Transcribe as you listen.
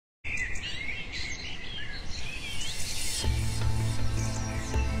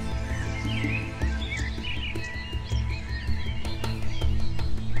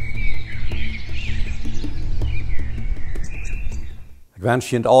Ik wens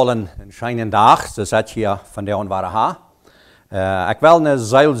je allen een schijnende dag, zo zit je van de onware ha. Ik wil een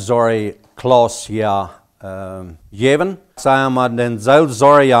Seelsorge Klasse hier geven. Sagen wir, den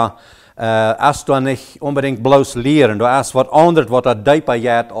Seelsorge als du nicht unbedingt bloß leren. Du hast was anderes, was da dieper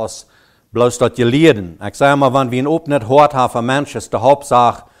geht, als bloß dat je leren. Ik zeg maar, wenn wir een opnet hart haben von Menschen, ist die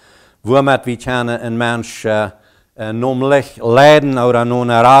Hauptsache, womit wir können ein Mensch nämlich leiden oder nur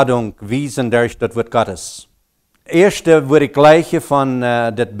eine Radung wiesen durch das Wort Gottes. Erste würde ich gleich von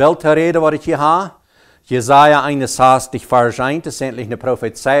das Bild reden, was ich hier habe. Jesaja 61 Vers 1, das ist endlich eine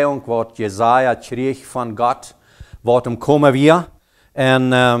Prophezeiung, was Jesaja kriegt von Gott, was kommen wir.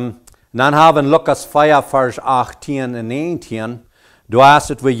 Und dann haben Lukas 4 Vers 18 und 19. Du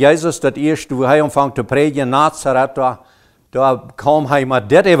hast es, wo Jesus das erste, wo er anfängt zu predigen, Nazareth, da kam er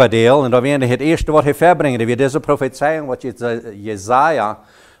mit das Evangelium und da werden das erste, was er verbringen, da wird diese Prophezeiung, was Jesaja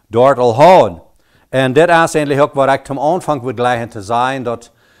dort all hat. Und das ist eigentlich auch, was ich zum Anfang würde gleich zu sagen,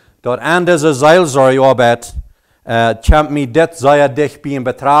 dort an dieser Seelsorgearbeit kommt mir das sehr dicht in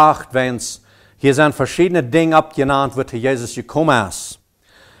Betracht, wenn es hier sind verschiedene Dinge abgenannt, wo Jesus gekommen ist.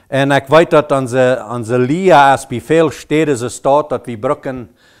 Und ich weiß, dass unsere Lehre ist, wie viele Städte es dort, dass wir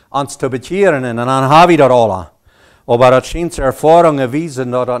brauchen, uns zu bekehren, und dann haben wir das alle. Aber das scheint zur Erfahrung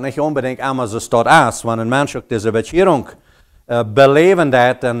erwiesen, dass das nicht unbedingt immer so dort ist, wenn ein Mensch diese Bekehrung belebt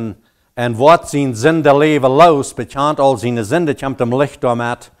hat und wird sein Sündenleben los, bekannt all seine Sünde, kommt im Licht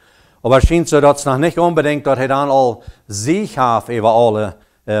damit. Aber es scheint so, dass es noch nicht unbedingt, dass er dann all sich hat über alle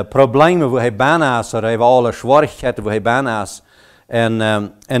Probleme, wo er bin ist, oder über alle Schwierigkeiten, wo er bin ist.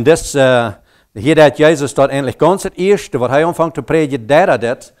 Und das, hier hat Jesus dort endlich ganz das Erste, was er anfängt zu predigen,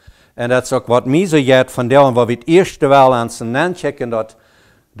 das. Und das ist auch, was mir so geht von dem, was wir das Erste wollen, ans Nennen,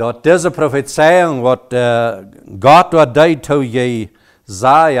 dass diese Prophezeiung, was Gott dort deed zu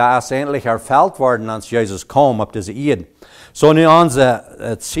Jesaja, ist endlich erfüllt worden, als Jesus kam auf diese Erde. So nun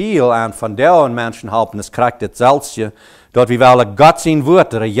unser Ziel an von den Menschen helfen, das kriegt das selbst, dass wir wollen Gott sein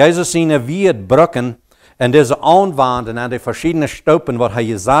Wort, oder Jesus seine Wort brücken, und diese anwenden an die verschiedenen Stufen, was er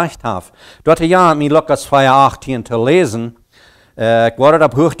gesagt hat. Dort ja mit Lukas 4,18 zu lesen. Ich werde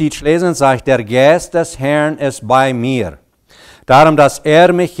auf Hochdeutsch lesen, sagt, der Geist des Herrn ist bei mir. Darum, dass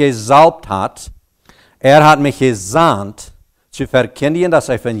er mich gesalbt hat, er hat mich gesandt, zu verkündigen das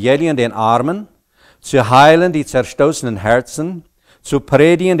Evangelium den Armen, zu heilen die zerstoßenen Herzen, zu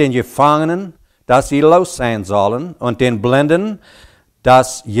predigen den Gefangenen, dass sie los sein sollen, und den Blinden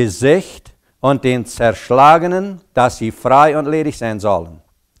das Gesicht, und den Zerschlagenen, dass sie frei und ledig sein sollen.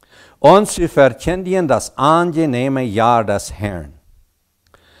 Und zu verkündigen das angenehme Jahr des Herrn.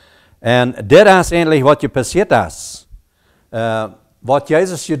 Und das ist endlich, was hier passiert ist. Was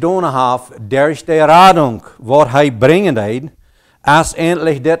Jesus getan hat, durch die Radung, was er bringen hat, ist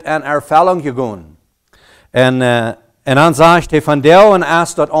endlich das in Erfüllung gegangen. Und dann sagt er, von der und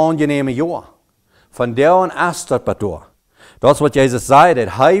ist das angenehme Jahr. Von der und ist das betur. Das ist, was Jesus sagt,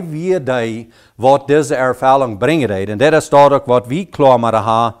 er wird die, was diese Erfahrung bringen. Und das ist auch, was wir klar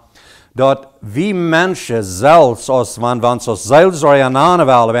machen, dass wir Menschen selbst, wenn wir uns als Seelsorge ernähren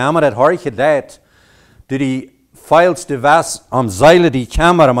wollen, wir haben das heute gedacht, die feilste was am Seile die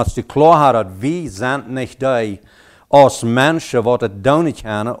Kamera, was die klar hat, dass wir sind nicht die, als Menschen, die das tun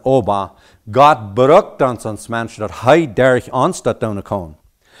können, aber Gott braucht uns als Menschen, dass er durch uns das tun kann.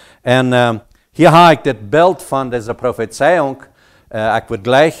 Und hier habe ich das Bild von dieser Prophezeiung. Ich würde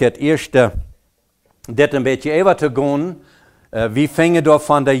gleich das erste, das ein bisschen überzugehen. Wie fingen wir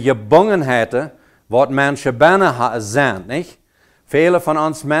von der Gebungenheit, was Menschen sind, nicht? Viele von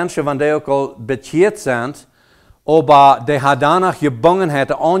uns Menschen, wenn die auch bekehrt sind, aber die haben danach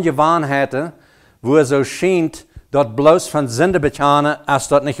Gebungenheit, Angewohnheiten, wo es so scheint, dass bloß von Sünde bekennen,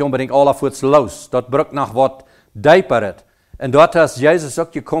 ist das nicht unbedingt allerfuß los. Das braucht noch was Deeperes. Und dort ist Jesus auch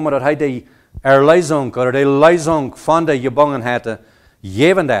gekommen, dass er die Erlösung oder die Lösung von der Gebungenheit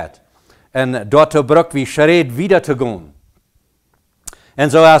gegeben hat. Und dort braucht wir Schritt wieder zu gehen. Und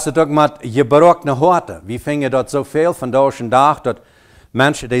so ist es auch mit gebrochenen Worten. Wir finden dort so viel von deutschen Tag, dass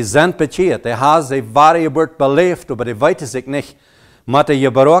Menschen, die sind bekehrt, die haben die wahre Geburt belebt, aber die wissen sich nicht mit der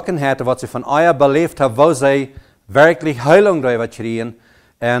Gebrochenheit, was sie von euch belebt haben, wo sie wirklich Heilung darüber kriegen.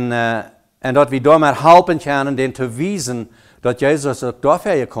 Und dass wir damit helfen können, denen zu wiesen, dass Jesus auch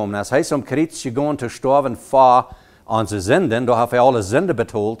dafür gekommen ist. Er ist am Kreuz gegangen zu sterben vor unsere Sünden. Da hat er alle Sünden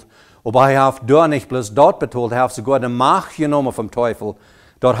betont. Aber er hat dort nicht bloß dort betont, er hat sogar die Macht genommen vom Teufel,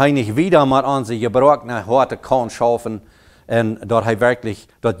 dass er nicht wieder mit unseren gebrochenen Herzen kann schaffen und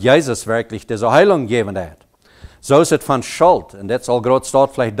dass Jesus wirklich diese Heilung gegeben hat. So ist es von Schuld. Und das soll gerade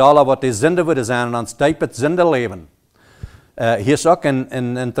dort vielleicht da, was die Sünde würde sein, und uns deepet Sünde leben. Hier ist auch ein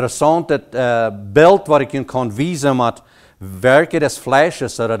interessantes Bild, was ich Ihnen kann wiesen mit Werke des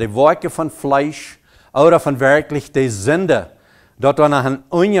Fleisches oder die Werke von Fleisch oder von wirklich der Sünde, dort noch ein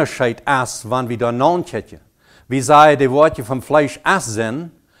Unterschied ist, wann wir da nachdenken. Wie sei die Worte vom Fleisch es sind,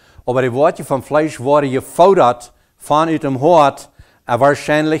 aber die Worte vom Fleisch wurden gefordert von dem Hort,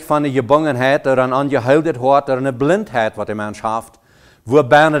 wahrscheinlich von der Gebungenheit oder einer angeheldeten Hort oder einer Blindheit, was der Mensch hat, wo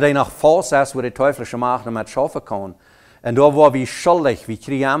Berne die noch falsch ist, wo die teuflische Macht nicht mehr schaffen kann. Und da war wir schuldig, wir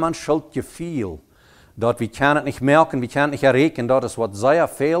kriegen ein Schuldgefühl. Dort wir können es nicht merken, wir können nicht erregen, dort ist was sehr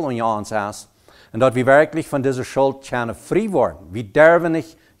viel in uns ist. Und dort wir wirklich von dieser Schuld können frei werden. Wir dürfen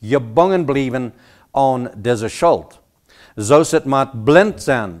nicht gebunden bleiben an dieser Schuld. So ist es mit blind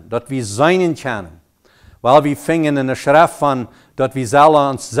sein, dort wir sein können. Weil wir fingen in der Schrift von, dort wir selber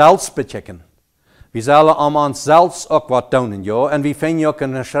uns selbst bechecken. Wir selber uns selbst auch was tun, ja. Und wir fingen auch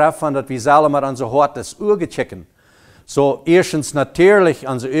in der Schrift von, dort wir selber mit unser Hort das Uhr gechecken. So, erstens natürlich,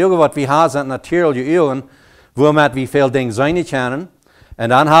 unsere Augen, was wir haben, sind natürliche Augen, womit wir viele Dinge sein können. Und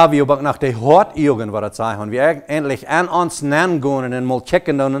dann haben wir auch nach den Hortaugen, was das sagt. Und wir endlich an uns nennen gehen und mal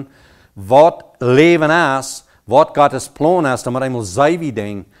checken, was Leben ist, was Gottes Plan ist, damit einmal sei wie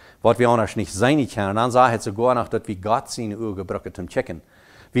Ding, was wir anders nicht sein können. Und dann sagt er sogar noch, dass wir Gott seine Augen brauchen zum checken.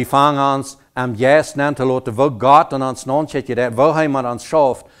 Wir fangen uns am ersten an zu lassen, wo Gott an uns nachchecken, wo er mit uns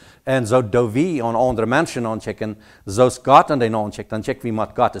schafft. Und so do wir an andere Menschen anchecken, so ist Gott an den ancheckt, dann checken wir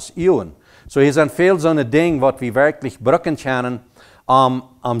mit Gottes Augen. So hier sind viele so eine Dinge, was wir wirklich brauchen können,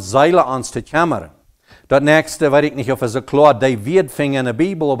 am Seile uns zu kümmern. Das nächste, weiß ich nicht, ob es so klar, die wird finden in der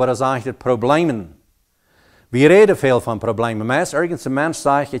Bibel, aber das ist eigentlich das Problem. Wir reden viel von Problemen. Meist irgendein Mensch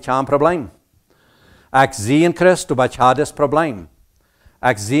sagt, ich habe ein Problem. Ich sehe in Christus, aber ich habe das Problem.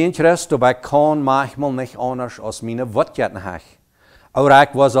 Ich sehe in Christus, aber ich kann manchmal nicht anders als meine Worte haben. Oder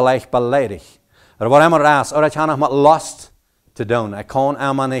ich war so leicht beleidigt. Oder was immer das ist. Oder ich habe noch mit Lust zu tun. Ich kann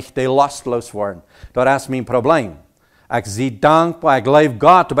immer nicht die Lust loswerden. Das ist mein Problem. Ich sehe dankbar, ich liebe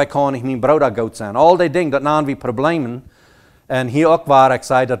Gott, aber ich kann nicht mein Bruder gut sein. All die Dinge, das nennen wir Probleme. Und hier auch war ich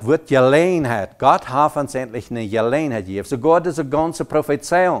gesagt, das wird Gelegenheit. Gott hat uns endlich eine Gelegenheit gegeben. Sogar diese ganze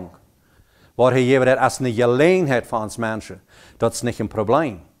Prophezeiung, was er gegeben hat, als eine Gelegenheit für uns Menschen. Das ist nicht ein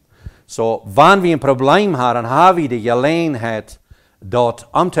Problem. So, wenn wir ein Problem haben, dann haben wir die Gelegenheit, dort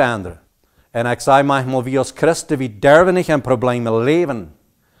zu ändern. Und ich sage manchmal, wir als Christen, wir dürfen nicht an Problemen leben.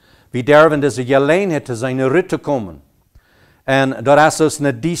 Wir dürfen diese Gelegenheit zu seiner Rütte kommen. Und das ist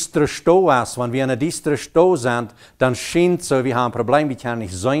eine düstere Stoß ist. Wenn wir in einer düsteren Stoß sind, dann scheint es so, wir haben ein Problem, wir können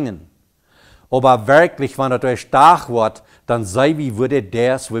nicht sein. Aber wirklich, wenn das stark wird, dann sei wie würde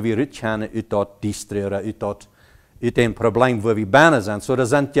das, wo wir rutschen, aus dort düstere oder aus dem Problem, wo wir beinahe sind. So, das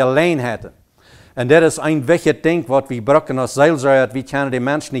sind Gelegenheiten. Und das ist ein wichtiges Ding, was wir brauchen als Seelsorge, wir können den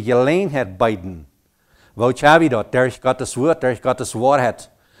Menschen die Gelegenheit bieten. Wo haben wir das? Durch Gottes Wort, durch Gottes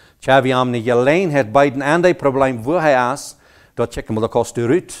Wahrheit. Wir haben eine Gelegenheit bieten an dem Problem, wo er ist, dort checken wir, da kostet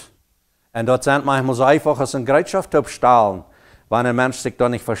Rüt. Und dort sind manchmal so einfach als ein Gerätschaft abstahlen. Wenn ein Mensch sich da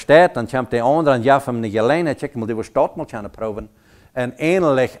nicht versteht, dann kommt der andere und ja, von eine Gelegenheit, checken wir, die wir dort mal können proben. Und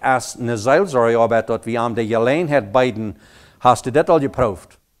ähnlich als eine Seelsorgearbeit, dort wir haben die Gelegenheit bieten, hast du das all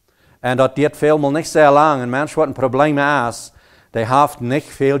geprüft. Und das geht vielmal nicht sehr lang. Ein Mensch, was ein Problem ist, der hat nicht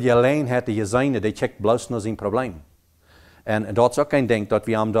viel Gelegenheit zu sein, der checkt bloß nur sein Problem. Und das ist auch kein Ding, dass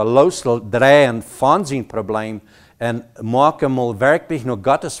wir haben da losdrehen von sein Problem und machen mal wirklich nur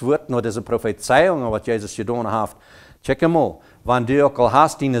Gottes Wort, nur diese Prophezeiung, was Jesus getan hat. Check mal, wenn du auch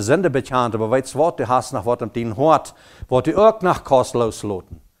hast, deine Sünde bekannt, aber weißt du was, du hast noch was um dein Hort, was du auch noch kostenlos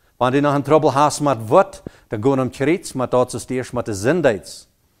loten. Wenn du noch einen Trouble hast mit Wort, dann geh um Kreuz, mit das ist erst mit der Sünde.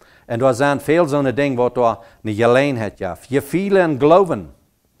 Und da sind viele so eine Dinge, wo du eine Gelegenheit hast. Je viele in Glauben,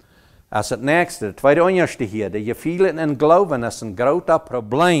 als das nächste, der zweite Unterste hier, je viele in Glauben, ist ein großes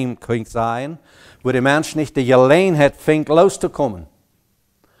Problem, kann ich sagen, wo der Mensch nicht die Gelegenheit fängt, loszukommen.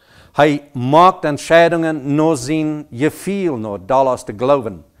 Er macht Entscheidungen nur sein Gefühl, nur da aus dem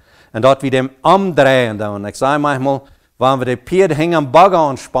Glauben. Und dort wir dem umdrehen, dann. Ich sage manchmal, wenn wir den Pied hängen am Bagger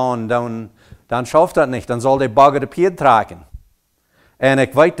anspannen, dann schafft das nicht, dann soll der Bagger den Pied tragen. Und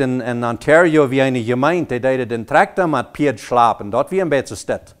ich weiß, in Ontario, wie eine Gemeinde, die den Traktor mit Pied schlafen, dort wie ein bisschen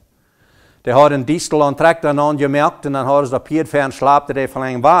Stadt. Der hat einen Diesel und Traktor angemerkt und dann hat er das Pied fern schlafen, der von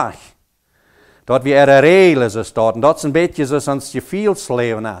einem Weg. Dort wie Regel ist es dort. Und dort ist ein bisschen so, uns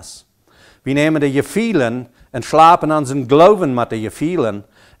Gefühlsleben ist. Wir nehmen die Gefühlen und schlafen unseren Glauben mit den Gefühlen.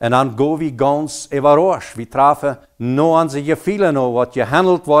 Und dann gehen wir ganz überrascht. Wir treffen nur unsere Gefühle, was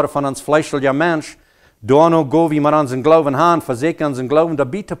gehandelt wurde von uns fleischlichen Mensch. Da noch gehen wir mit unseren Glauben an, versuchen unseren Glauben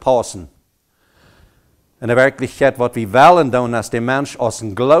dabei zu passen. In der Wirklichkeit, was wir wollen, tun, dass der Mensch aus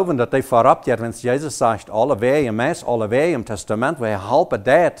dem Glauben, dass der vorab geht, wenn Jesus sagt, alle Wege im Testament, wo er halbe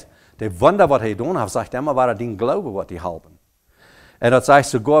das, der Wunder, was er tun hat, sagt immer, war den Glauben, was die halben. En dat zegt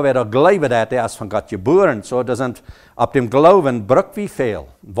sogar, wer dat geloven dat, der ist von Gott geboren. So, das sind, ab dem Glauben brückt wie viel.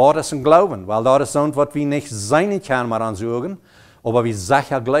 Was ist ein Glauben? Weil das ist so, was wir nicht sein können, mal ansuchen, aber wir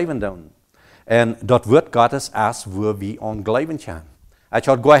sicher glauben tun. Und dort wird Gottes erst, wo wir an glauben können. Ich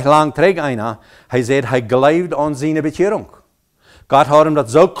hatte gleich lang terug einer, er sagt, er glaubt an seine Bekehrung. Gott hat ihm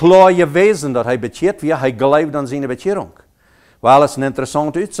das so klar gewesen, dass er bekehrt wird, er glaubt an seine Bekehrung. Weil es eine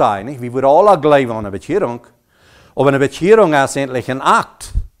interessante Aussage, nicht? Wir würden alle glauben an eine Bekehrung. Aber eine Bekehrung ist endlich ein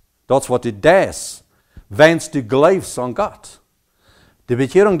Akt. Das ist, was du das, wenn du glaubst an Gott. Die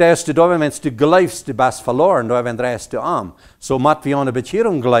Bekehrung, da ist du da, wenn du glaubst, du bist verloren, da wenn du arm. So muss wir an eine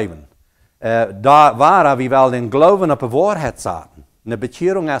Bekehrung glauben. Da war wir wollen den Glauben auf die Wahrheit sagen. Eine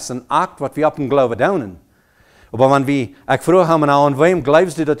Bekehrung ist ein Akt, was wir auf den Glauben tun. Aber wenn wir, ich frage ihn an wem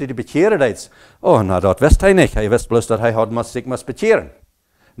glaubst du, dass du die bekehren willst? Oh, na, das wisst er nicht. Er wisst bloß, dass er sich bekehren muss.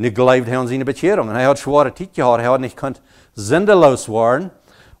 Nicht glaubt er an seine Bekehrung. Und er hat schwere Zeit gehabt, er hat nicht sinnlos werden,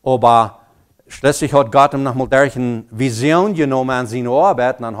 aber schließlich hat Gott ihm nochmal durch eine Vision genommen an seine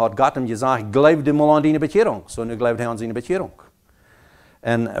Arbeit, und dann hat Gott ihm gesagt, glaub dir mal an deine Bekehrung. So, nun glaubt er an seine Bekehrung.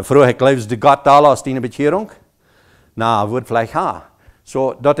 Und früher glaubst du Gott alles an deine Bekehrung? Na, wird vielleicht haben.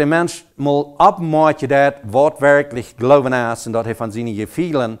 So, dass der Mensch mal abmacht, was wirklich Glauben ist, und dass er von seinen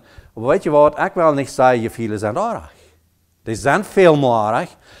Gefühlen, aber weißt du was, ich will nicht sagen, Gefühle sind arg. Die sind viel mehr arg,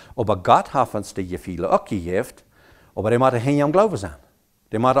 aber Gott hat uns die Gefühle auch gegeben, aber die müssen hin am Glauben sein.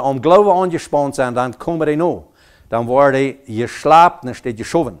 Die müssen am Glauben angespannt sein, dann kommen die noch. Dann werden die geschlafen, dann steht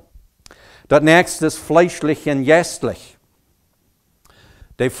geschoben. Das nächste ist fleischlich und geistlich.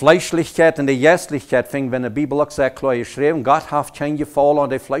 Die Fleischlichkeit und die Geistlichkeit fing, wenn die Bibel auch sehr klar geschrieben, Gott hat kein Gefallen an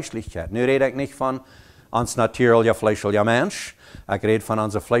der Fleischlichkeit. Nun rede ich nicht von uns natürlicher fleischlicher Mensch, ich rede von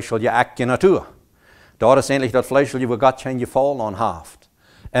unserer fleischlicher echten Natur. Da ist endlich das Fleischliche, wo Gott kein Gefallen an hat.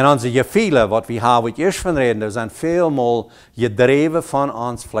 Und unsere Gefühle, was wir haben, wo ich von reden, das sind vielmal gedreven von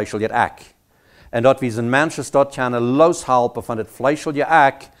uns fleischlichen Eck. Und dass wir sind Menschen, dort können loshalten von das fleischliche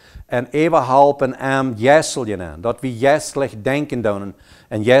Eck und überhalten am Geistlichen, dass wir geistlich denken tun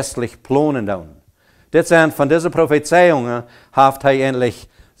und geistlich planen tun. Das sind von diesen Prophezeiungen, hat er endlich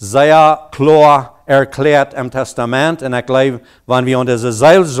sehr klar erklärt im Testament, und ich glaube, wenn wir an diese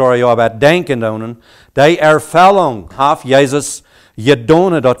Seelsorgearbeit denken tun, die Erfüllung hat Jesus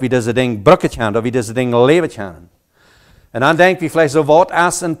getan, dass wir diese Dinge brücken können, dass wir diese Dinge leben können. Und dann denken wir vielleicht so,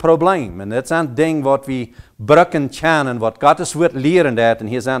 was ist ein Problem? Und das sind Dinge, was wir brücken können, was Gottes Wort lehren hat. Und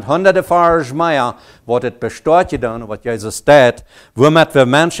hier sind hunderte Jahre mehr, was es besteht getan, was Jesus tat, womit wir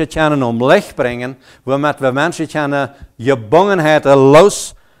Menschen können Licht bringen, womit wir Menschen können Gebungenheiten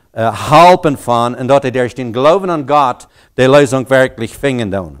loshalten von, und dass durch den Glauben an Gott die Lösung wirklich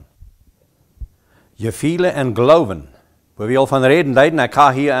finden tun. Gefühle und Glauben. Wo wir von reden, ich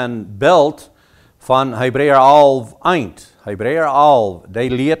habe hier ein Bild von Hebräer 11:1. Hebräer 11, die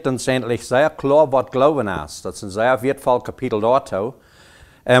lehrt uns endlich sehr klar, was Glauben ist. Das ist ein sehr wertvolles Kapitel dort. Und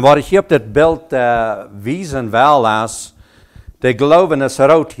was ich hier auf das Bild wiesen will, ist, der Glauben ist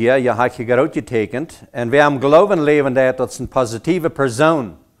rot hier, ja, habe ich rot getekend. Und wer am Glauben leben, das ist eine positive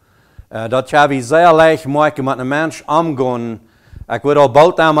Person. Das habe ich sehr leicht mit einem Menschen umgehen. Ich würde auch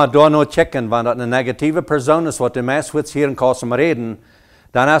bald einmal da noch checken, wenn das eine negative Person ist, was die meisten hier in Klasse reden,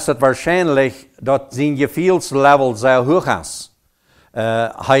 dann ist es wahrscheinlich, dass sein Gefühlslevel sehr hoch ist.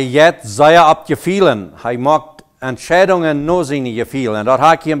 Er jetzt sehr abgefühlen, er macht Entscheidungen nur seine Gefühle. Und das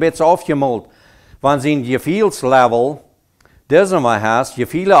habe ich ein bisschen aufgemalt. Wenn sein Gefühlslevel, diesen Mal hast,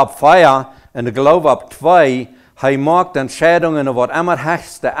 Gefühle ab 4 und der Glaube ab 2, er macht Entscheidungen, was immer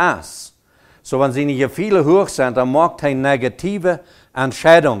höchste ist. So, wenn seine Gefühle hoch sind, dann macht er negative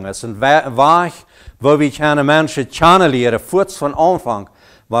Entscheidungen. Es ist ein Weg, wo wir keine Menschen kennenlernen, kurz von Anfang.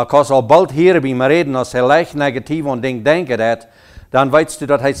 Weil auch bald hier bei mir reden, als er leicht negativ und denken hat, dann weißt du,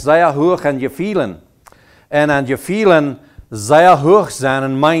 dass er sehr hoch an Gefühlen. Und an Gefühlen sehr hoch sein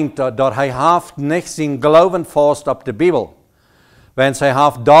und meint, dass er haft nicht sein Glauben fast auf die Bibel. Wenn er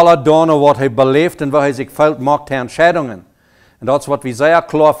haft Dollar Donner, was er belebt und wo er sich fühlt, macht er Entscheidungen. Und das ist, was wir sehr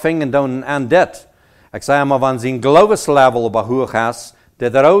klar finden an das. Ich sage mal, wenn sein Glaubenslevel aber hoch ist,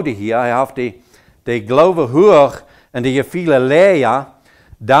 der Rode hier, er hat die Glaube hoch und die Gefühle leer,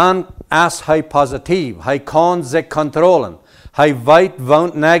 dann ist er positiv. Er kann sich kontrollieren. Er weiß,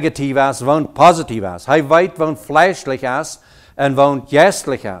 was negativ ist, was positiv ist. Er weiß, was fleischlich ist und was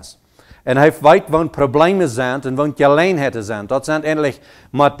geistlich ist. Und er weiß, was Probleme sind und was Alleinheiten sind. Das sind endlich,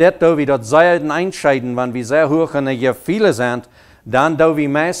 mit dem, wie das sehr entscheiden, wenn wir sehr hoch in die Gefühle sind, dann do wir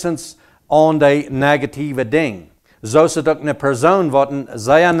meistens an die negativen Dinge. So ist es auch eine Person, die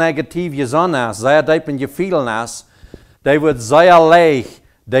sehr negativ gesonnen ist, sehr deep in Gefühlen ist, die wird sehr leicht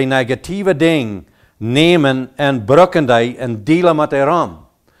die negativen Dinge nemen en brücken die en dealen met die ram.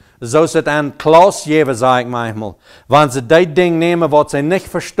 Zo is het een klas geven, zeg ik manchmal. Wanneer ze die ding nemen wat ze niet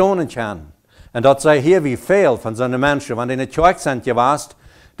verstaan kunnen. En dat zij hier wie veel van zo'n mensen, wanneer in de kerk zijn geweest,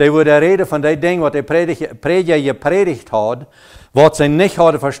 die worden reden van die ding wat de prediger gepredigt had, wat ze niet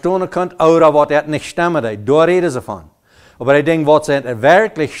hadden verstaan kunnen, of wat het niet stemmen deed. Daar reden ze van. Maar die ding wat ze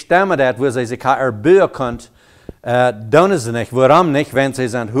werkelijk stemmen deed, waar ze zich erbuien kunnen, doen ze niet. Waarom niet? Want ze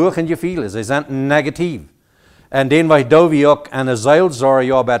zijn hoog in gevoel, ze zijn negatief. En den wij doen we ook aan de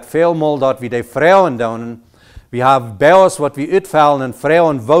Seelsorge arbeid veelmaal dat we die vrouwen doen. We hebben bij ons wat we uitvallen en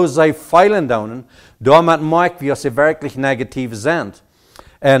vrouwen waar zij feilen doen. Daarmee maken we ze werkelijk negatief zijn.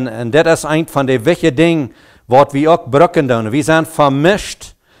 En dat is een van de wichtige dingen wat we ook brücken doen. We zijn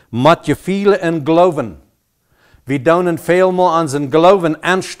vermischt met gevoel en geloven. We doen veelmaal aan zijn geloven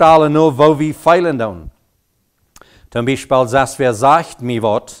aanstellen nur waar we feilen doen. Zum Beispiel, als wer sagt mir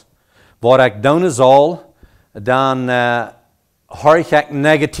wat ik doen zal, dan hoor ik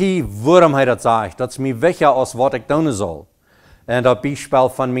negatief waarom hij dat zegt. Dat is mij wichtiger als wat ik doen zal. En dat Beispiel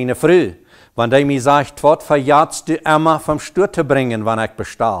van mijn vrouw. Wanneer hij mij zegt, wat verjaarst du immer vom Stuur te brengen, wanneer ik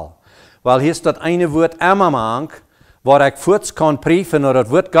bestal. Wel, hier is dat ene woord immer mank, waar ik voorts kan brieven, of dat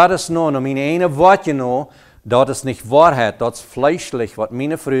woord Gottes nou, en mijn ene woordje nou, dat is niet waarheid, dat is fleischlich, wat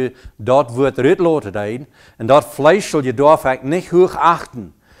mijn vrouw dat woord uitlaten deed. En dat fleischliche darf ik niet hoog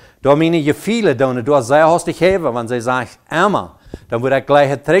achten. Door meine Gefühle doen, door zij hastig hebben, want zij zegt Emma. Dan moet ik gleich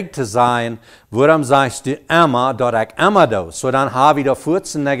getriggt te zijn. Waarom sagst du Emma, dat ik Emma doe? So dan habe ich da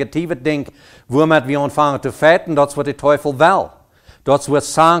voorts een negatieve ding, womit we ontvangen te feiten, dat is wat de teufel wil. Dat is wat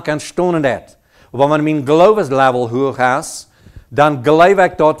zank en stonen dat. Maar wanneer mijn geloofslevel hoog is, dan geloof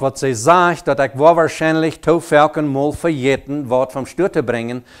ik dat wat zij zegt, dat ik waarschijnlijk te veel mal vergeten wat vom Stuur te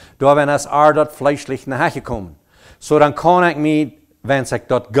brengen, door wenn es dat fleischlich naar gekomen. So dan kan ik me wenn ik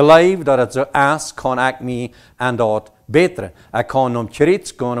dat geloof, dat het zo is, kan ik me aan dat beteren. Ik kan om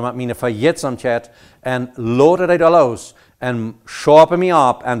terug gaan met mijn vergetsamheid en laten het los. En schapen me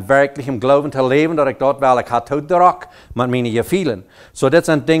op en werkelijk im geloven te leven, dat ik dat wel, ik had tot druk met mijn gevoelen. So dit is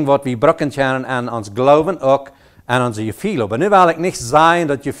een ding wat we brücken kunnen aan ons geloven ook aan onze gevoelen. Maar nu wil ik niet zeggen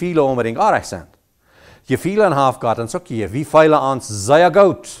dat gevoelen unbedingt aardig zijn. Gevoelen heeft God ons ook hier. We voelen ons zeer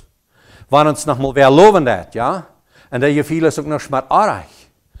goed. Wanneer ons nog mal weer loven dat, ja? En die gevoel is ook nog maar aardig.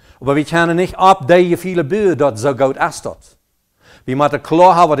 Maar we kunnen niet op die gevoel bouwen dat zo goed is dat. We moeten klaar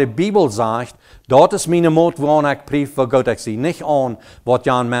hebben wat de Bijbel zegt. Dat is mijn moed waarom ik brief voor God ik zie. Niet aan wat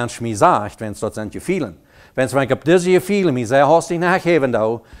Jan Mensch mij zegt, wenn dat zijn gevoelen. Wenn ik op deze gevoelen mij zeer hastig nageven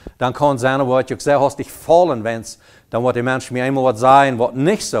doe, dan kan zijn wat je ook zeer hastig vallen, dan wordt de Mensch mij eenmaal wat zeggen wat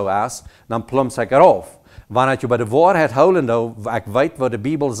niet zo is, dan plumpt ik erop. Wanneer je bij de waarheid houden doe, ik weet wat de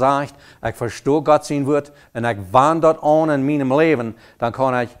Bijbel zegt, ik verstehe God zijn woord en ik wend dat aan in mijn leven, dan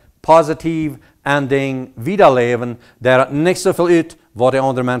kan ik positief en ding wiederleven, dat het niet zoveel uit wat de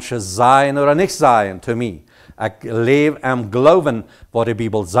andere mensen zeggen of niet zeggen te mij. Ik leef en geloven wat de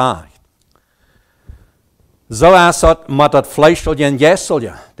Bijbel zegt. Zo is het met dat vleesje en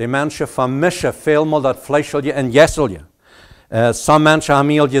jesselje. De mensen vermischen veelmaal dat vleesje en jesselje. Sommige mensen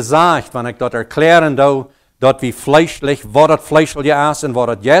hebben mij al gezegd, wanneer ik dat erklären doe, dat we vleeselijk, wat het vleesje is en wat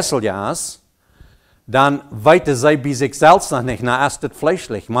het jesselje is, dan weten zij bij zichzelf nog niet, nou is het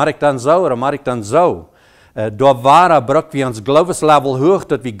vleeselijk. Maar ik dan zo, of maar ik dan zo. Door ware brug we ons geloofslevel hoog,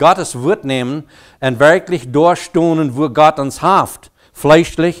 dat we Gottes woord nemen en werkelijk doorstonen, wo God ons heeft.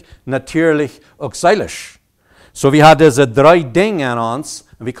 Vleeselijk, natuurlijk, ook zeilisch. So we hebben deze drie dingen aan ons,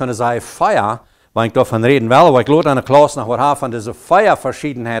 en we kunnen zeggen feier, waar ik daarvan reden wil, aber ich laat aan de klas nog wat hebben van deze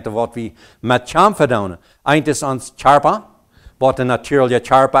feierverschiedenheden, wat we met champen doen. Eén is ons charpa, wat de natuurlijke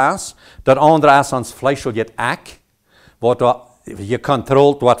charpa is. Dat andere is ons vleeselijke ek, wat je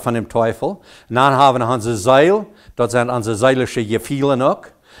controleert wat van de teufel. En dan hebben we onze zeil, dat zijn onze zeilische gevoelen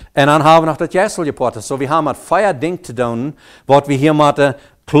ook. En dan hebben we nog dat jesselje poten. So we hebben met feier ding te doen, wat we hier moeten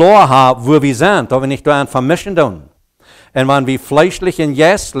klar hebben, wo we zijn, dat we niet door een vermischen doen. En wanneer we vleeselijk en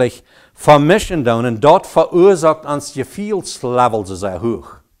jeselijk vermischen doen, en dat verursacht ons gevoelslevel zeer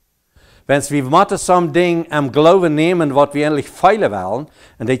hoog. Wenn we moeten zo'n ding am geloven nemen, wat we eigenlijk feilen willen,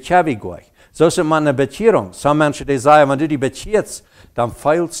 en dat hebben we goed. Zo is het met een bekeering. Sommige mensen die zeggen, wanneer du die bekeert, dan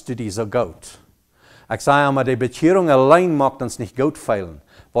feilst du die zo goed. Ik zeg maar, die bekeering alleen maakt ons niet goed feilen.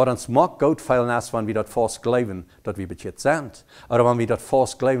 Wat ons maakt goed feilen is, wanneer we dat vast geloven, dat we bekeerd zijn. Of wanneer we dat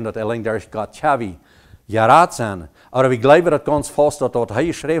vast geloven, dat alleen door God hebben. Geraad zijn. Maar we geloven dat ganz vast dat wat hij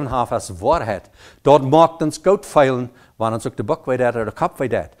geschreven heeft als waarheid. Dat maakt ons goed feilen, wanneer ons ook de bok weet dat of de kop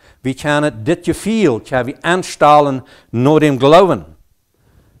weet dat. We kunnen dit gevoel, we aanstellen naar dem geloven.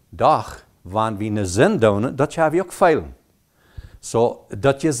 Doch, wanneer we een zin doen, dat we ook feilen. So,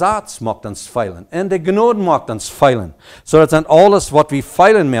 dat Gesetz macht uns feilen. Und die Gnade macht uns feilen. So, das sind alles, was wir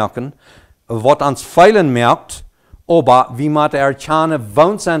feilen merken, was uns feilen merkt, aber wie man erkennen,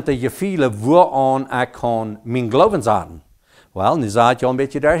 wann sind die Gefühle, woran ich kann mein Glauben sagen. Wel, nu zat je een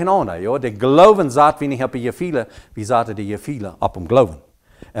beetje daarheen. Ja? De Glauben zat wie niet op je Gefühle, wie zaten die Gefühle op dem Glauben.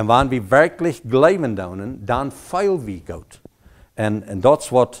 En wanneer we werkelijk Glauben doen, dan feilen we Gott. En dat is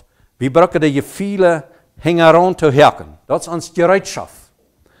wat, we brauchen de Gefühle hängen rond te herken. Dat is ons gereedschap.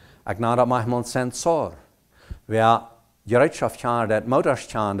 Ik noem dat manchmal een sensor. Wer gereedschap kan, dat motors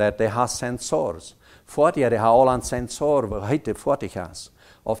kan, dat die heeft sensors. Voort je, die heeft al een sensor, waar heute voort is.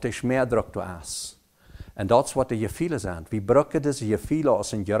 Of de smeerdruk toe is. En dat is wat de Gefühle zijn. We brauchen deze Gefühle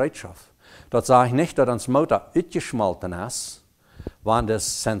als een gereedschap. Dat zeg ik niet dat ons motor uitgesmolten is, wanneer de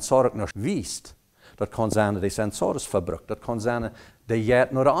sensor nog wijst. Dat kan zijn dat de sensor is verbruikt. Dat kan zijn dat je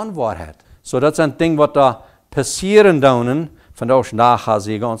het naar de antwoord hebt. So, dat zijn dingen wat daar passeren doen. Vandaag gaan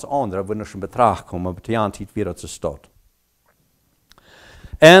ze ganz andere, we nog in betracht komen, maar die tijd weer dat ze staat.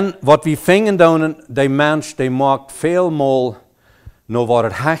 En wat we vingen doen, de mens, die maakt veelmaal naar wat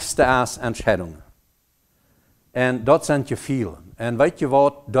het hoogste is entscheidungen. En dat zijn Gefühle. En weet je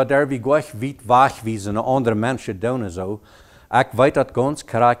wat, dat we gleich weit wegwijzen naar andere mensen doen zo. Ik weet dat ganz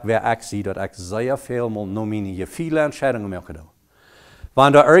correct, waar ik zie, dat ik zeer veelmaal naar mijn Gefühle entscheidungen maak.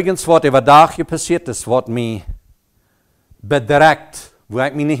 Wanneer er ergens wat over dag passiert is, wat mij bedreigt, waar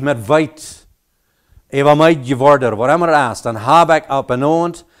ik me niet meer weet, over mij geworden, whatever is, dan heb ik op een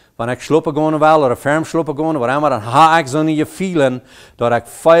oond, wanneer ik slopen gaan wil, of ferm slopen gaan, whatever, dan heb ik zo'n Gefühlen, dat ik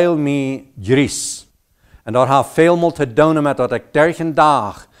veel meer gries. En dat heeft veel te doen met dat ik dergelijke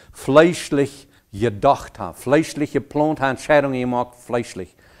dag vleeselijk gedacht heb, vleeselijk gepland heb, entscheidungen gemaakt,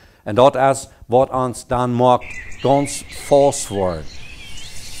 vleeselijk. En dat is wat ons dan maakt, ganz vast wordt.